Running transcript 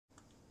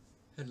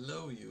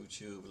Hello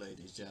YouTube,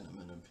 ladies,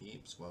 gentlemen and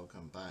peeps,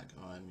 welcome back.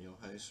 I'm your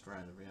host,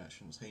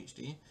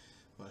 RandomUploaderHD.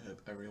 I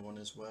hope everyone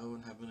is well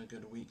and having a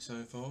good week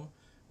so far.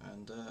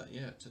 And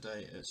yeah,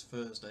 today it's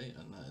Thursday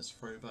and that is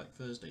Throwback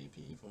Thursday,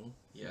 people.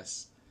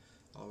 Yes,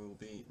 I will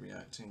be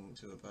reacting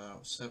to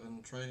about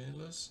 7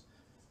 trailers,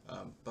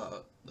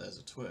 but there's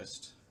a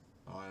twist.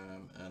 I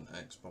am an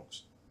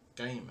Xbox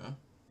gamer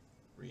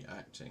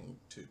reacting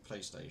to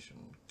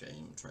PlayStation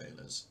game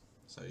trailers.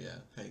 So yeah,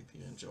 hope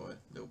you enjoy. A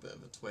little bit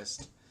of a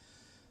twist.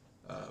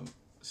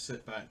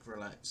 Sit back,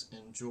 relax,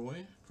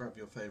 enjoy. Grab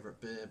your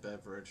favourite beer,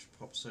 beverage,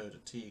 pop soda,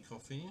 tea,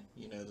 coffee.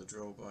 You know the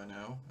drill by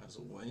now, as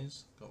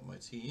always. Got my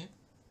tea.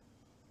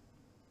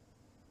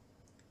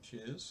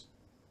 Cheers.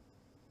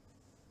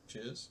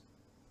 Cheers.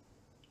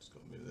 Just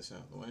got to move this out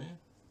of the way.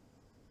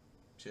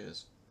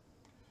 Cheers.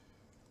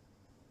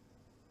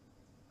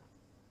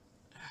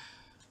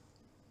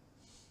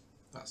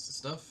 That's the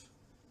stuff.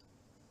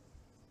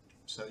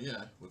 So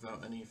yeah,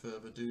 without any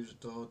further ado,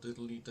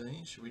 diddly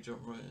day, should we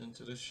jump right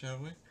into this, shall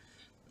we?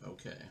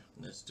 Okay,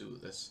 let's do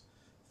this.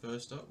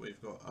 First up,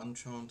 we've got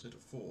Uncharted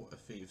 4: A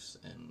Thief's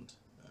End,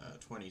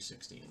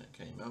 2016 it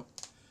came out.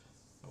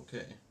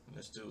 Okay,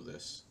 let's do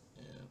this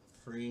in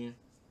 3,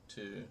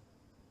 2...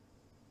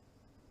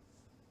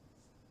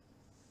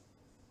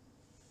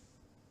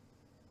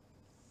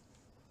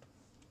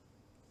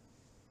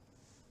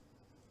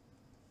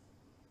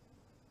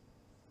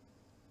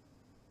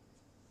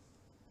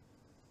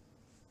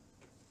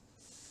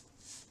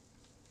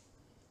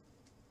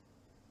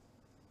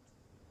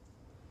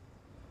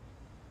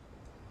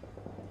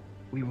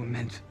 We were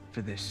meant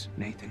for this,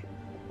 Nathan.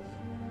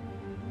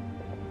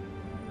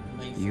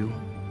 Nathan. You,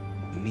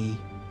 me,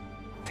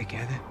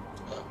 together.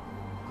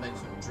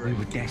 We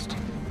were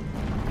destined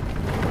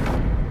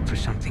for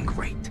something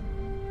great.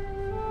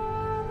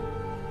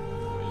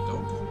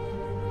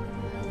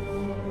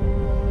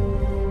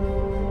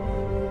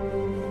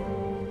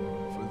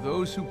 For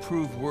those who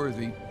prove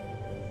worthy,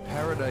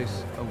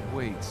 paradise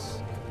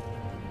awaits.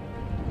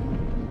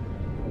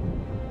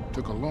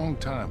 Took a long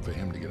time for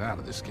him to get out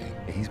of this game.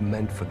 He's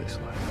meant for this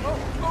life.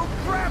 Oh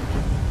crap!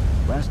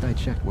 Last I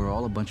checked, we're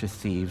all a bunch of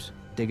thieves,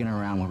 digging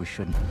around where we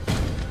shouldn't.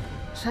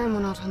 Shame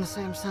we're not on the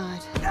same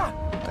side.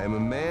 I am a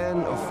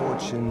man of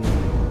fortune,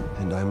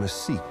 and I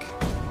must seek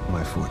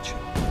my fortune.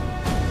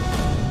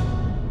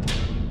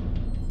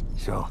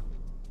 So,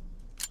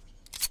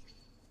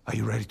 are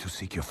you ready to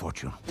seek your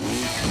fortune?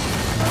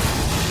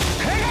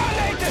 Hang on,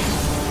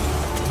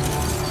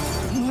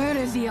 Nathan! Where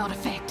is the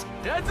artifact?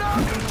 Heads up!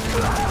 Go!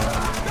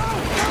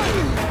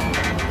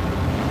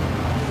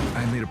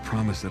 I made a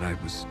promise that I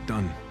was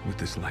done with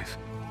this life.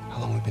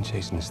 How long have we been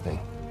chasing this thing?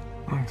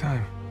 Long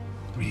time.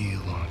 Real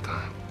long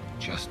time.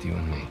 Just you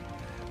and me.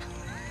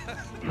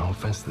 No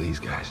offense to these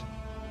guys,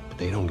 but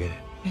they don't get it.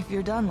 If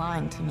you're done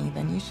lying to me,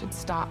 then you should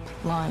stop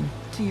lying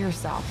to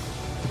yourself.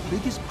 The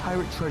biggest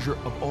pirate treasure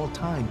of all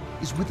time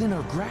is within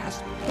our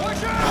grasp.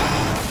 Watch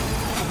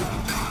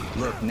out!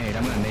 Look, Nate,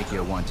 I'm gonna make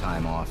you a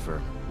one-time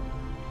offer.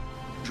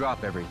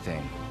 Drop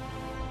everything.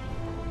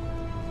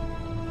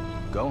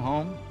 Go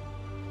home.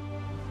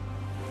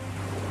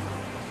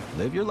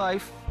 Live your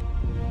life.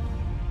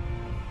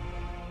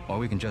 Or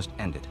we can just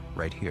end it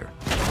right here.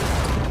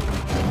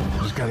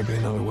 There's gotta be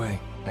another way.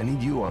 I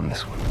need you on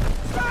this one.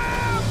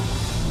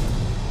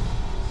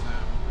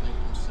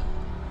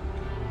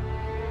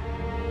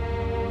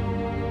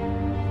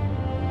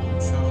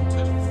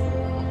 Uncharted 4: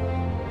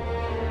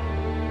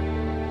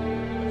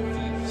 A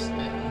Thief's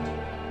End.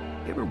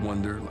 You ever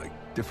wonder, like,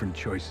 different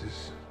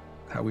choices,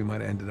 how we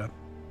might have ended up?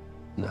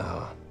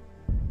 No.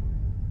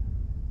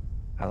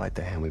 I like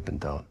the hand we've been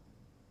dealt.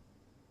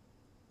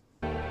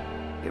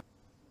 You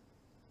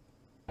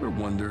ever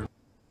wonder?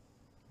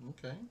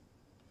 Okay.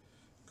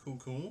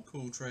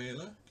 Cool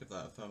trailer. Give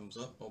that a thumbs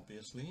up,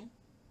 obviously.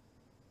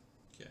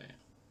 Okay.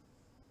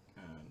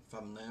 And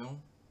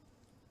thumbnail.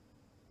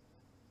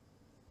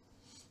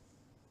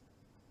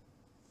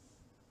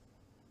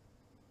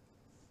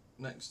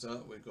 Next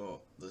up, we've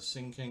got the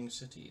Sinking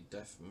City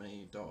Death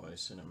May Die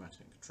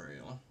cinematic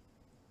trailer.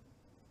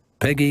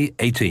 Peggy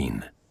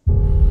 18.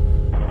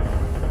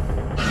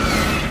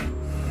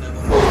 Never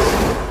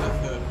heard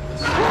of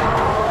this.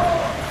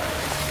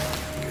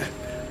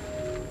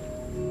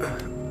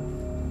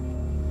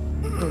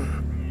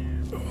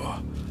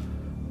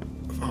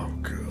 Oh,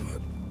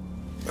 God.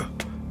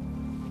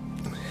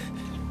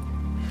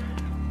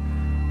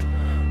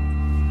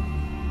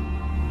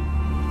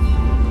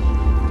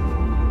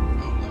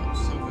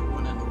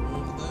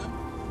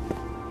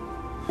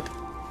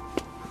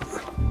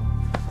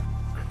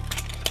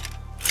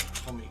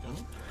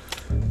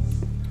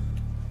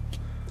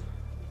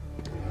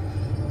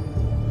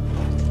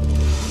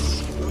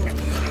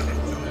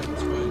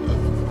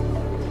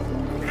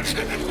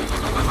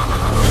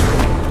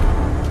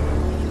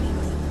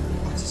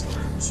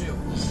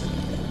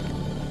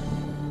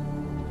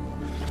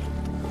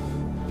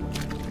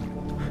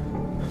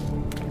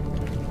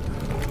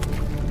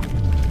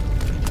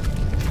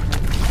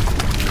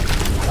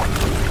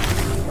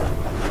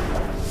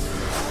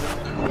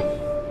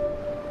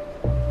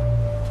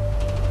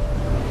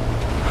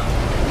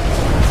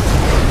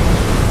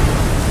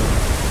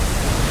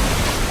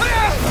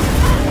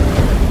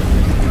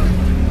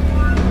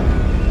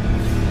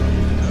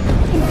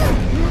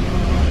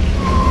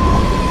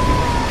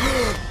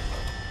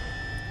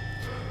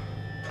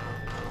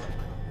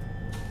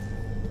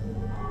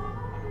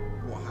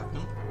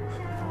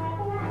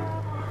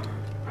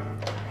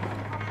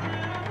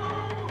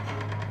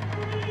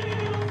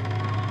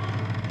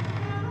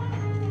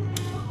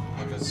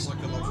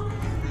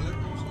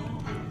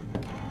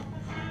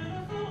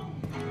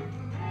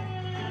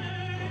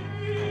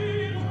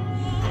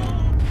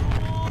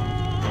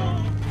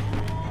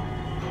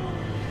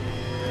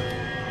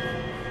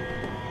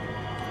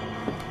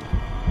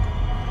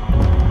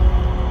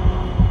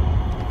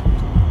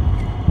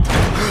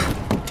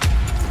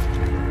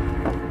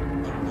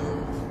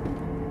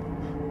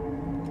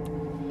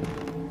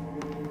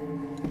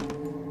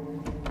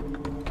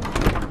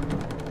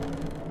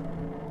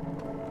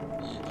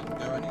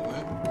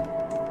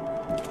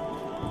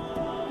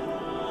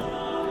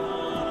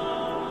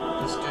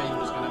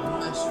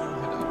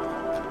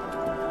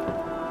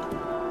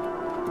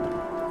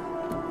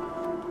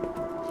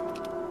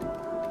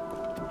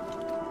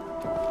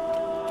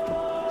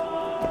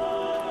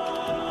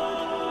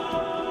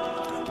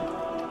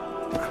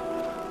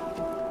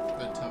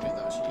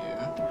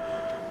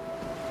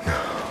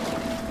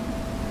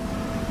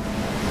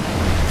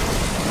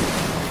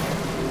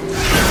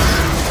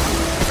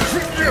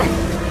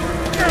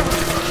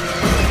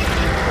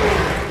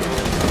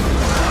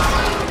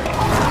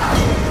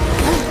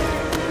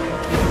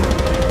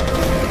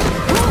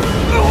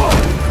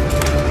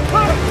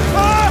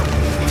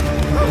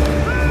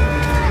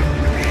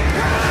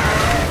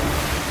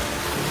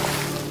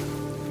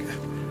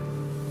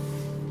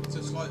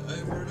 like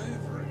over and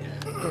over again.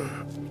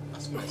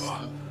 That's messed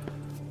up.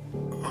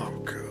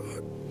 Oh,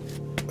 God.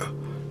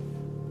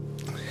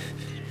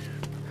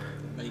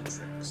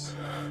 Matrix.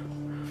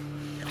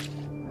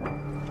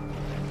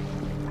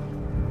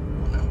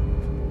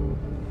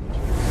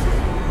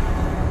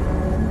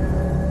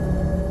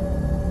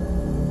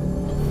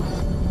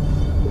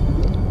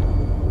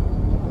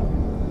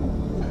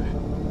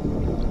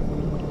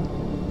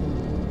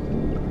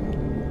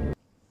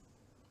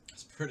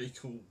 Pretty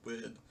cool,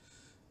 weird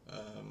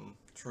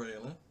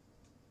trailer.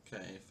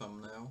 Okay,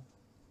 thumbnail.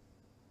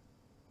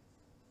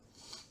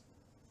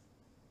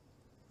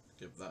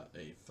 Give that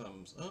a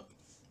thumbs up.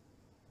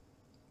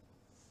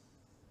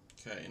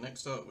 Okay,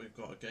 next up we've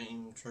got a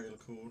game trailer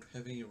called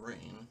Heavy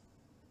Rain.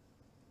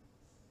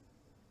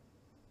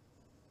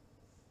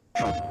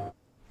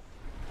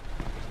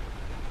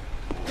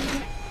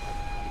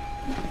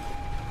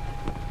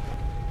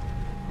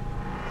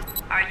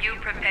 Are you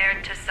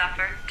prepared to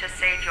suffer to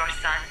save your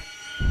son?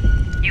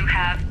 You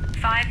have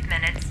 5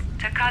 minutes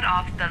to cut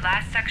off the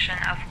last section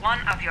of one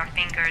of your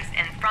fingers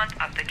in front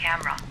of the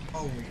camera.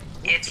 Oh,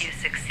 if you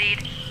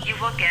succeed, you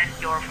will get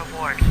your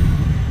reward.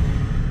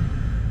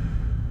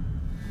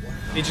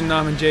 Agent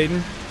Norman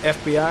Jaden,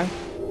 FBI.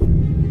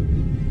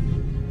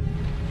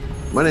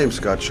 My name's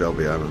Scott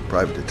Shelby. I'm a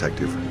private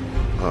detective.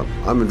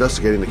 I'm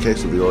investigating the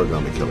case of the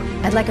origami killer.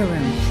 I'd like a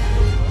room.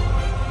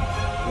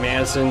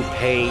 Madison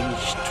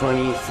Page,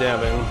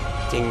 27,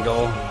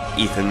 single.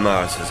 Ethan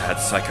Mars has had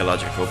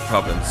psychological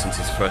problems since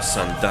his first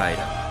son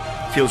died.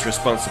 Feels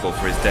responsible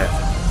for his death.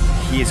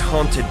 He is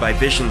haunted by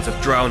visions of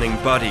drowning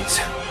bodies.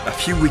 A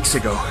few weeks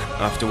ago,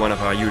 after one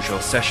of our usual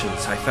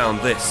sessions, I found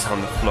this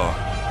on the floor.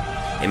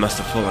 It must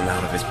have fallen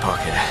out of his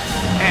pocket.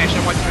 Ash,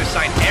 I want you to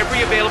assign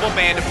every available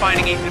man to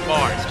finding Ethan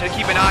Mars. To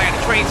keep an eye on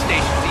the train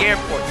stations, the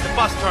airports, the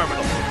bus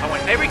terminals. I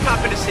want every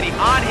cop in the city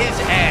on his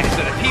ass,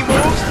 so that if he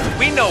moves,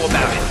 we know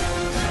about it.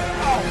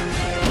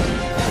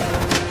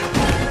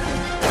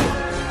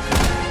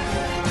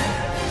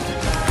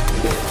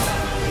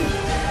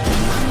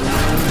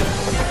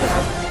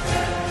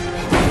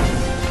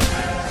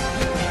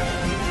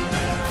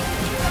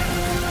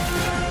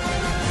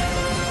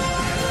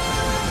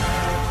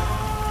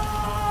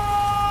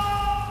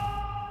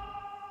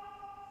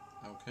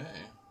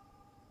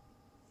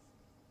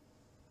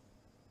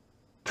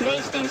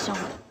 PlayStation.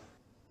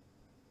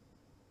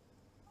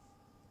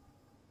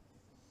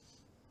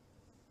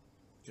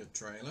 Good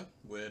trailer,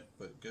 weird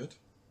but good.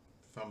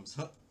 Thumbs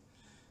up.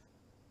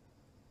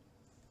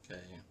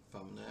 Okay,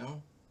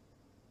 thumbnail.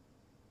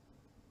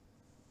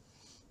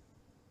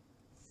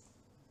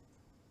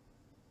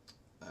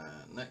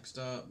 Next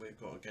up, we've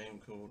got a game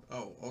called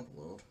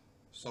Oddworld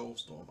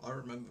Soulstorm. I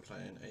remember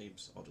playing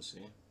Abe's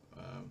Odyssey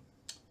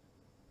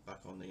back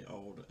on the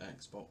old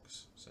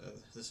Xbox, so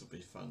this will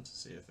be fun to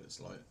see if it's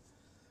like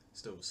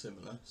still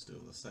similar,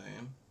 still the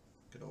same.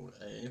 Good old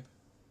Abe.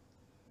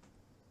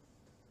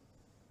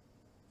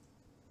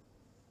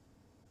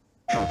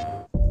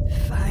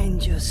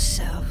 Find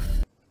yourself.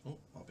 Oh,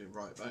 I'll be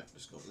right back.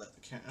 Just got to let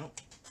the cat out.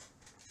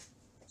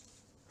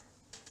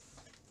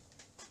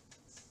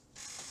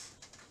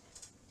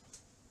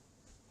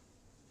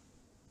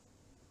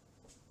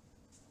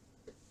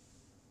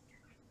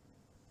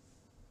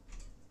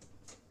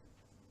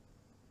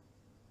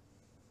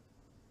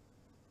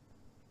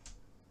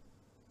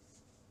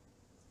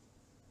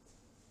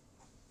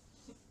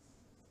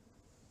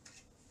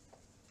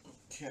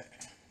 Okay.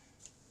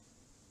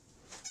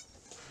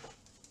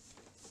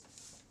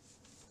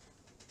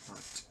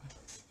 Right.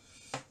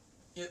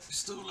 Yep,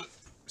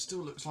 still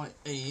looks like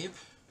Abe.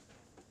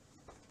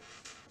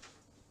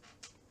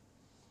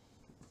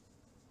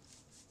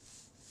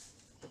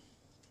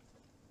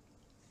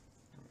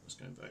 Let's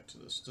go back to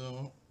the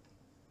start.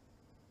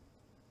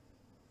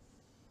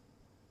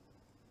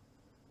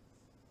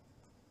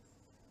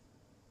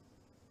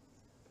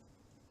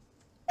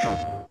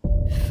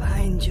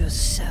 Find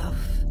yourself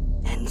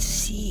and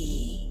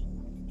see.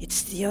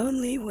 It's the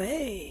only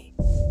way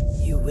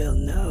you will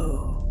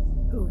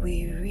know who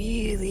we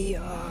really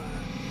are.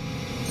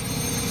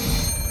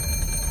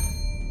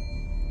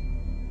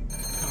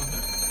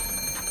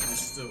 I'm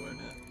still in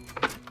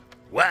it.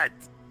 What?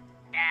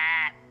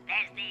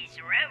 There's these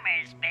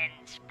rumors been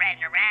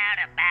spreading around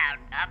about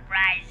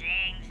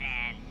uprisings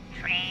and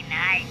train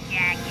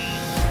hijacking.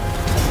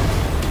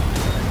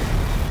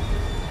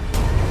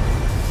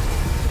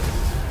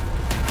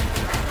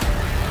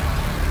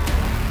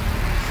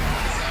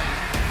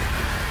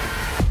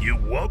 You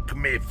woke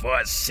me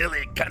for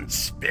silly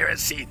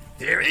conspiracy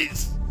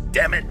theories?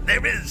 Damn it,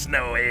 there is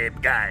no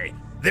Abe guy.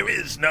 There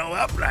is no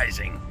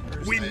uprising.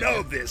 We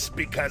know this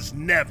because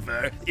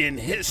never in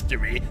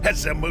history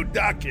has a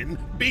Mudakin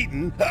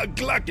beaten a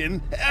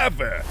Gluckin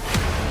ever.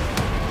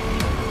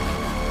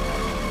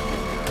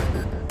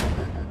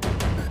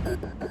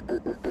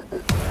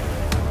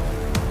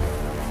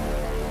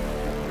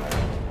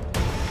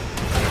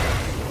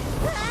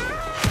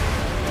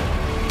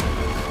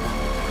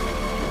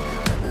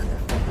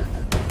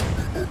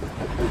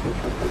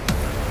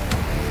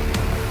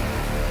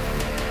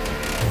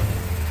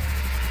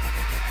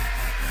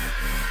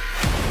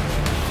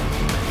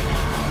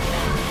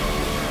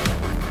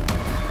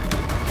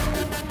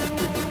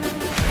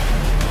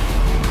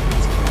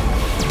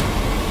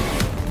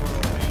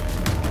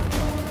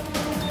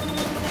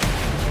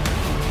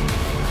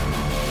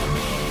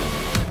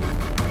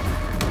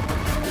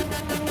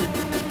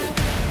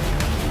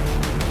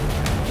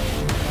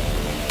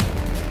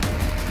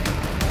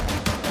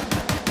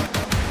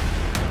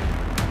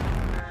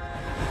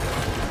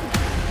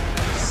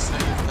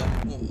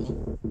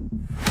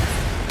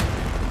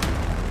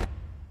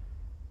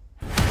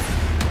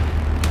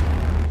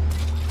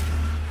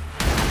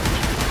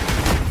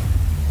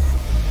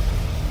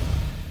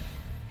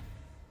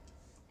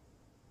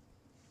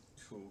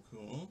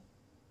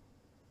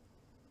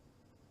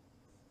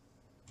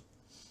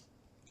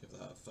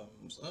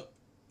 thumbs up.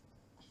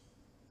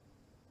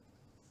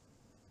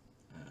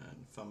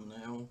 And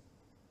thumbnail.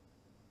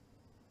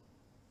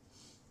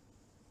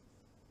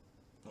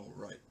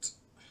 Alright.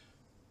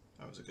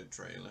 That was a good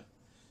trailer.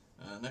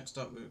 Next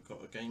up we've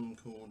got a game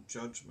called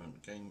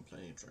Judgment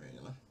gameplay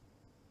trailer.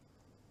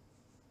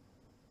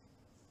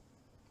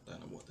 Don't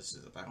know what this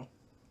is about.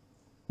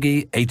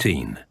 Peggy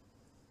 18.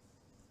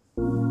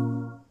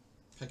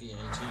 Peggy 18.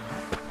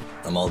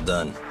 I'm all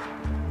done.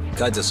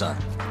 Kaito-san,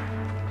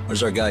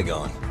 where's our guy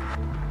going?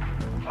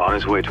 On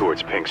his way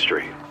towards Pink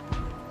Street.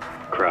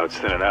 Crowd's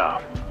thinning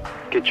out.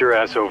 Get your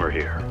ass over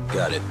here.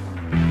 Got it.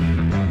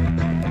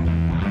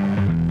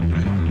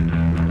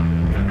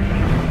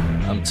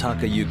 I'm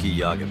Takayuki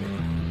Yagami.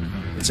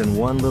 It's in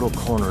one little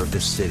corner of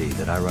this city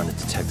that I run a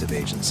detective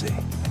agency.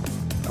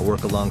 I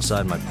work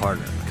alongside my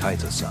partner,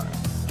 Kaito-san.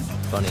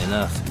 Funny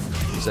enough,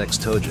 he's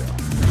ex-Tojo.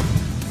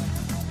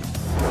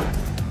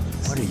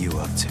 What are you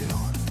up to?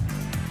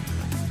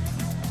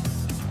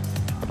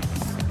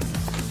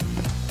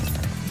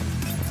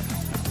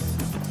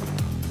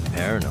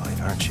 Paranoid,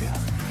 aren't you?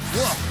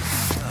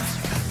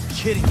 Whoa!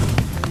 Kidding me.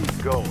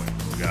 Keep going,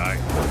 guy.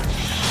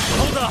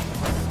 Hold up!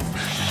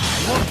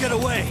 I won't get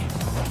away!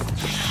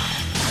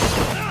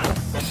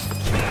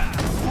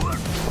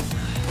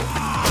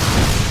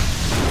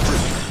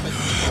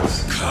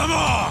 Come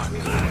on!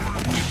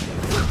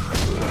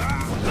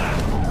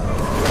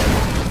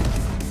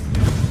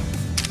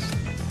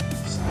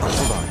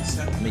 Hold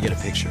on. Let me get a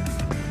picture.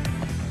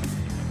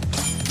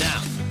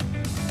 Now!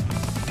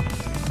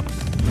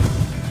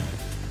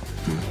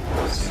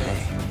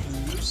 Hey.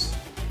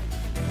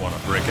 Wanna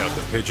break out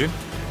the pigeon?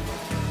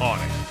 On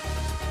it.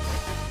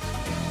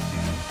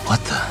 What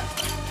the?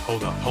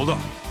 Hold up.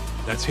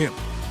 That's him.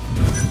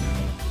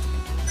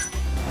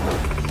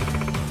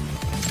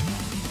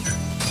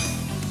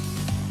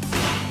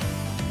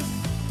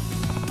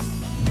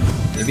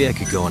 Maybe I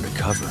could go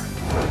undercover.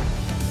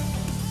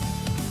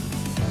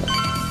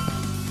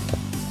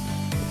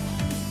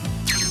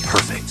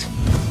 Perfect.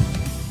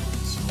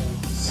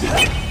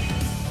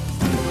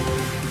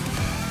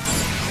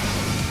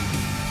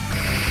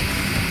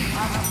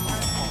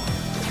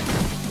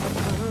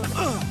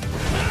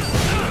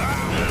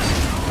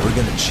 We're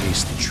gonna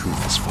chase the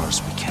truth as far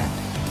as we can.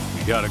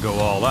 We gotta go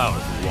all out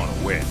if we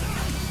wanna win.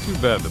 Too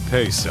bad the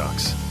pay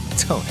sucks.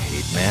 Don't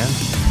hate, man.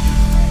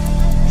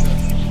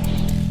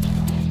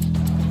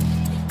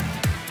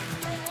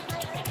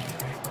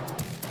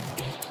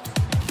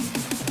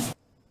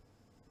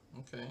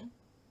 Okay.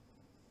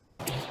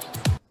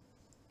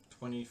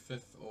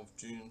 25th of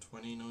June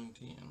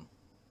 2019.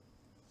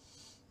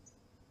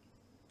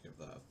 Give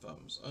that a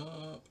thumbs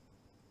up.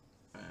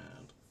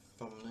 And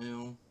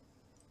thumbnail.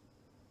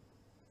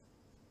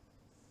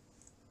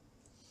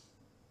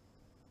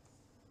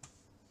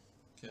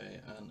 Okay,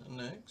 and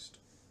next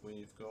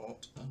we've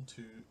got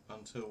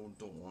Until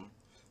Dawn.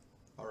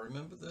 I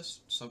remember this,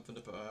 something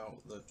about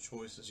the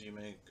choices you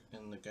make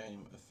in the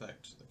game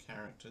affect the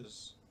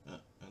characters and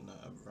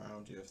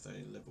around you if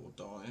they live or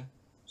die.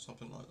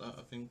 Something like that,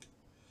 I think.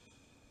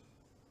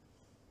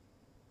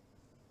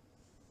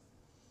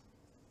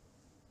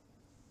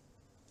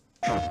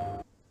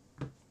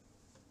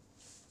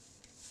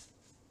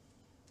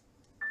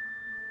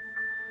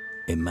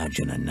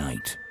 Imagine a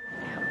night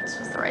This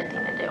was the right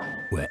thing to do.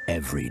 where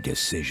every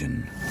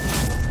decision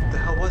What the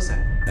hell was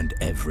that? and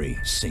every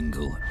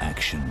single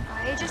action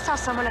I just saw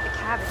someone at the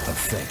cabin.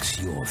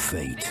 affects your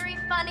fate Very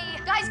funny.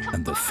 Guys, come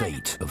and the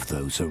fate of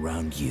those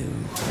around you.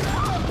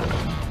 Oh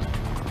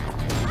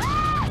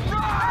my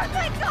god,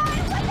 what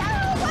the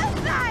hell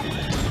was that?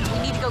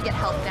 We need to go get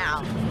help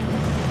now.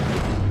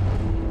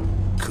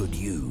 Could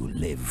you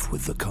live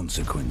with the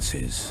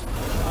consequences?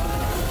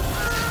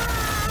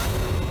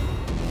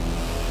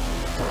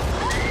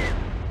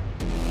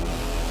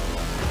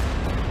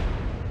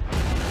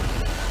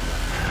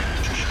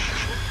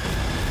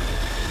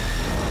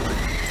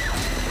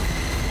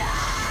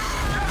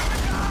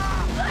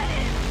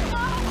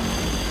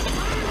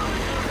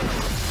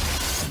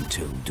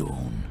 Until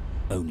dawn,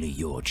 only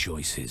your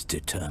choices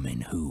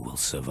determine who will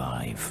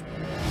survive.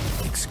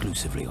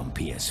 Exclusively on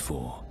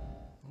PS4.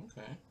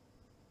 Okay.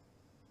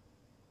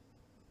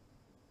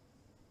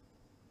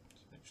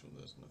 Let's make sure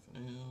there's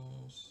nothing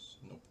else.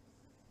 Nope.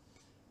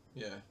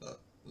 Yeah,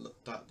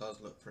 that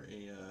does look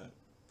pretty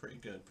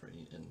good,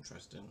 pretty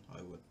interesting.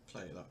 I would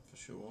play that for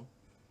sure.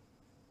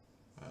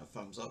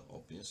 Thumbs up,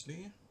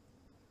 obviously.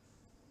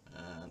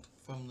 And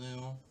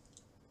thumbnail.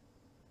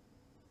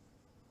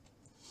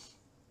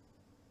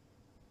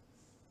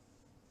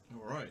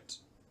 Alright.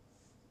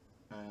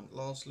 And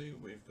lastly,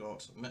 we've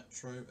got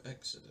Metro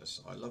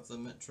Exodus. I love the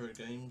Metro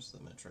games,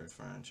 the Metro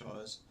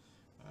franchise.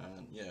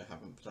 And yeah,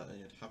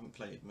 haven't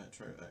played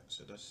Metro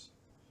Exodus.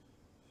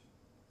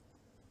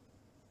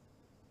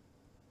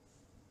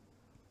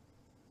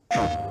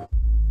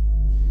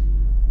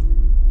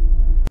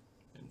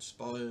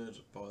 Inspired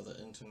by the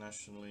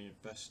internationally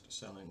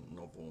best-selling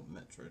novel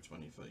Metro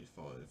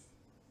 2035.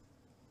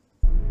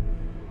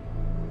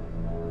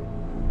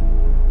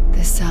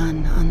 The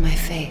sun on my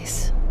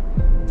face.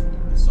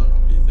 The sun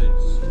on your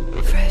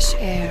face. Fresh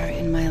fresh air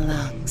in my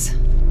lungs.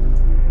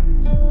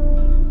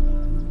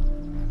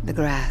 The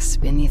grass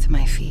beneath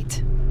my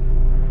feet.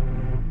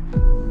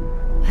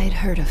 I'd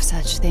heard of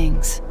such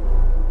things,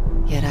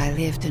 yet I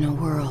lived in a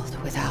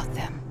world without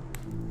them.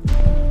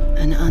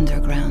 An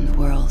underground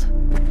world.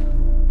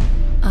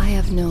 I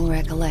have no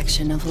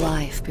recollection of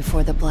life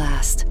before the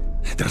blast.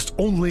 There's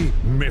only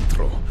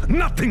Metro,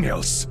 nothing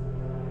else.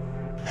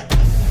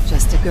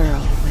 Just a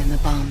girl when the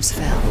bombs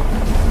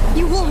fell.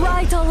 You were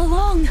right all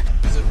along.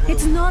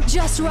 It's not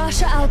just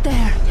Russia out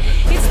there.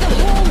 It's the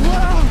whole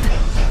world.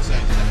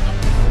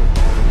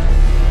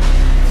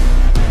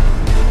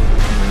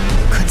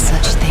 Could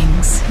such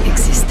things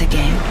exist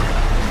again?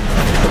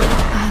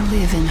 I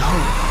live in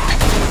hope.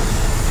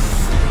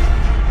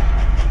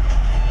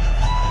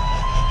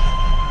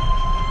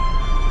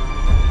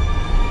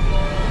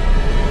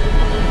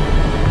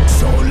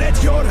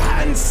 Your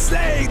hands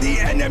slay the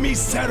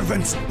enemy's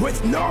servants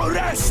with no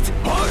rest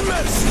or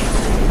mercy!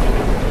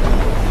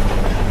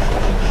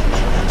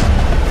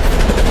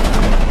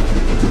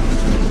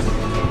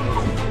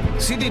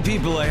 See the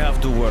people I have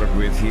to work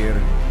with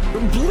here.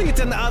 Complete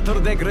and utter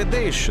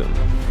degradation.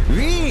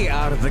 We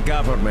are the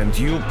government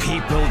you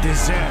people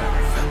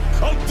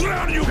deserve. I'll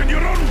drown you in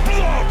your own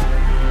blood!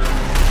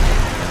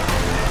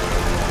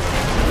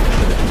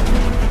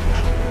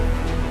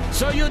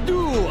 So you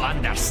do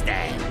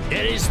understand.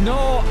 There is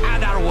no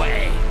other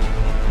way.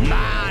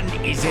 Man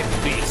is a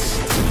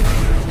beast.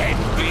 A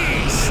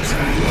beast!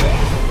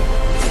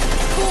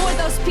 Who are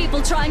those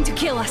people trying to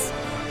kill us?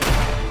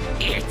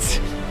 It's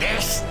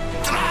the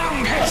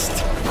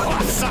strongest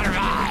who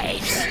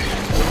survives!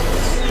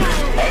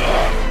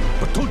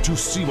 But don't you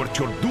see what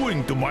you're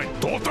doing to my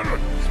daughter?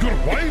 Your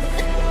wife?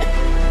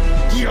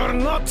 You're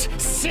not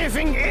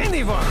saving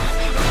anyone!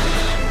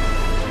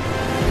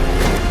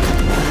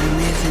 I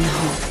live in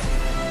hope.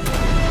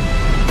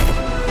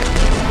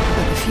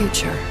 The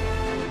future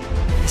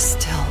is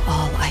still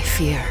all I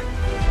fear.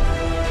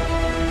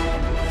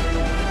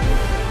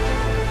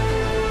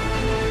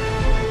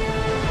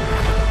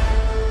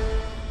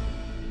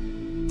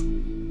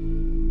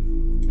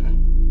 Okay.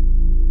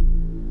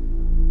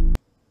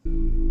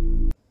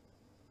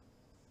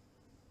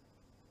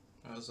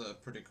 That was a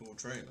pretty cool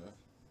trailer.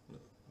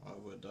 I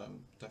would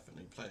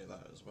definitely play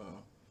that as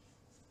well.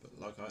 But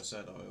like I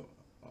said,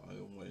 I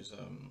always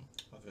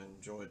I've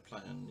enjoyed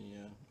playing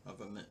the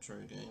other Metro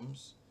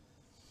games.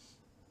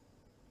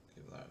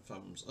 Give that a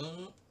thumbs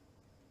up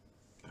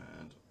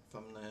and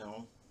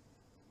thumbnail.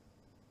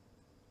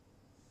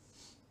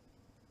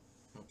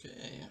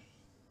 Okay.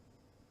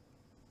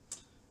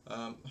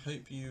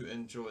 Hope you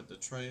enjoyed the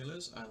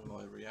trailers and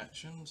my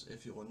reactions.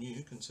 If you're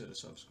new, consider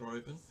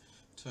subscribing.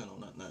 Turn on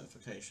that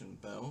notification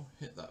bell.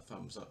 Hit that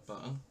thumbs up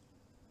button.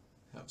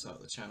 Helps out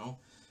the channel.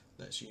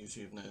 Lets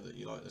YouTube know that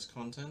you like this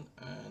content.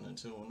 And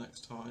until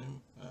next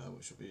time,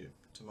 which will be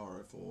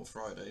tomorrow for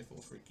Friday,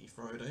 for Freaky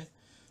Friday,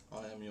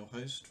 I am your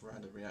host,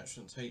 Random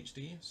Reactions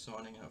HD,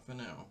 signing out for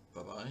now.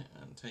 Bye bye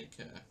and take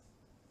care.